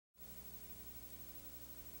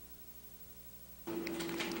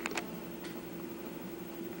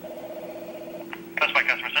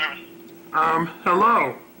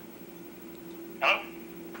Hello. Hello?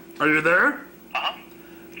 Are you there? Uh-huh.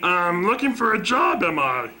 I'm looking for a job, am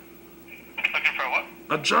I? Looking for what?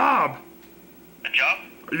 A job. A job?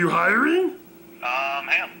 Are you hiring?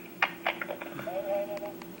 Hang on.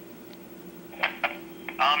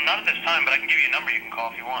 Not at this time, but I can give you a number you can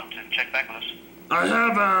call if you want to check back with us. I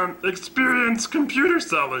have, experience computer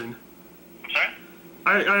selling. I'm sorry?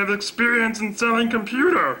 I have experience in selling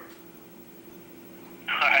computer.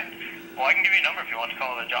 Alright. Well, I can give you a number if you want to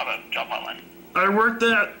call the job hotline. I worked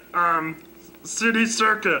at, City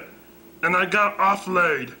Circuit, and I got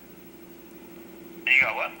off-laid. And you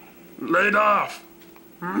got what? Laid off.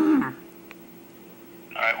 Alright,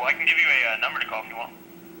 well, I can give you a number to call if you want.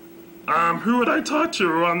 Who would I talk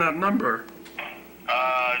to on that number?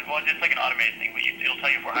 Well, it's just like an automated thing, but it'll tell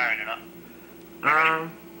you if we're hiring or not.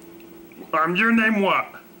 Your name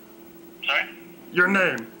what? Sorry? Your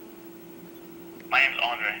name? My name's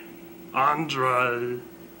Andre. Andre.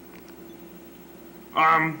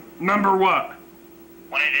 Number what?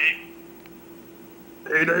 1-888.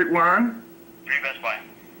 881? 3 Best Buy.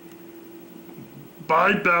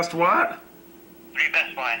 Buy best what? 3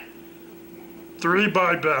 Best Buy. 3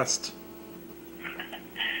 buy best.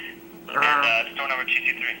 And store number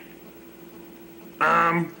 223.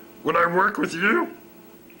 Would I work with you?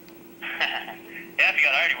 Yeah, if you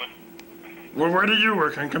got hired, you would. Well, where do you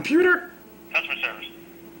work? On computer? Customer service.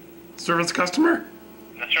 Service customer?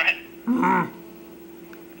 That's right.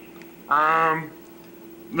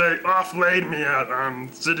 They off-laid me at,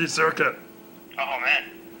 City Circuit. Oh, man.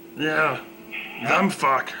 Yeah. Dumb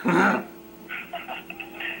fuck. Alright.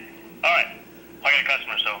 I got a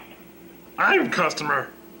customer, so. I'm a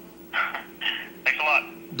customer. Thanks a lot.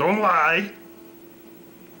 Don't lie.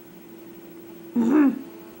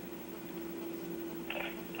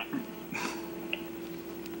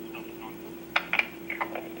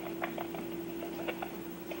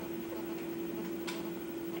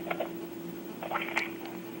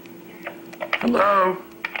 Hello?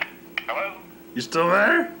 Hello? You still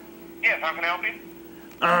there? Yes, how can I help you?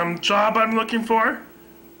 Job I'm looking for?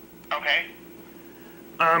 Okay.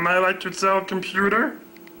 I like to sell computer.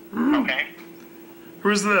 Okay.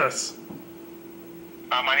 Who's this?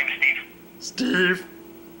 My name's Steve. Steve?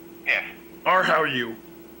 Yes. Or how are you?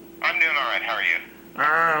 I'm doing alright, how are you?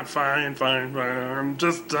 Fine. I'm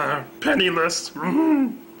just, penniless.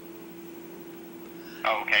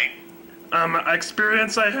 Okay.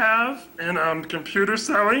 Experience I have in, computer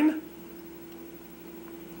selling.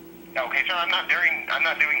 Okay, sir, I'm not doing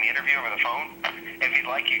the interview over the phone. If you'd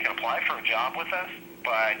like, you can apply for a job with us,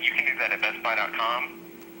 but you can do that at bestbuy.com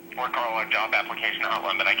or call our job application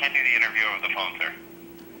hotline, but I can't do the interview over the phone, sir.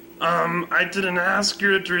 I didn't ask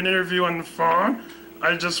you to do an interview on the phone.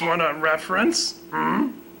 I just want a reference. Okay,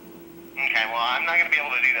 well, I'm not going to be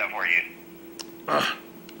able to do that for you.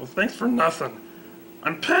 Well, thanks for nothing.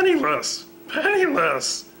 I'm penniless.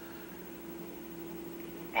 Penniless.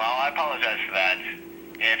 Well, I apologize for that.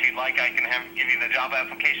 If you'd like, I can give you the job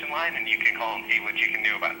application line, and you can call and see what you can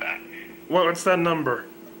do about that. What's that number?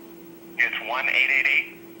 It's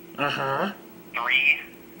 1-888. 3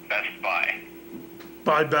 Best Buy.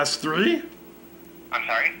 Buy best 3? I'm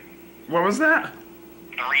sorry? What was that?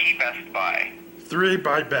 3 Best Buy. 3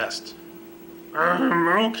 buy best.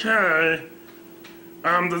 Okay.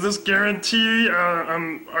 Does this guarantee,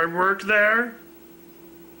 I work there?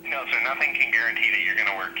 No, sir, nothing can guarantee that you're going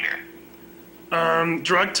to work here.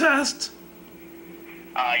 Drug test?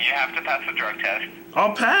 You have to pass the drug test.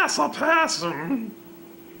 I'll pass. Okay.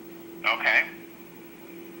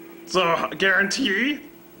 So, guarantee?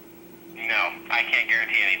 No, I can't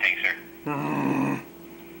guarantee anything, sir.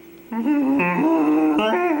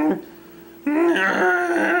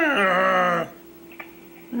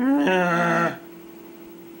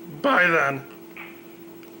 Bye then.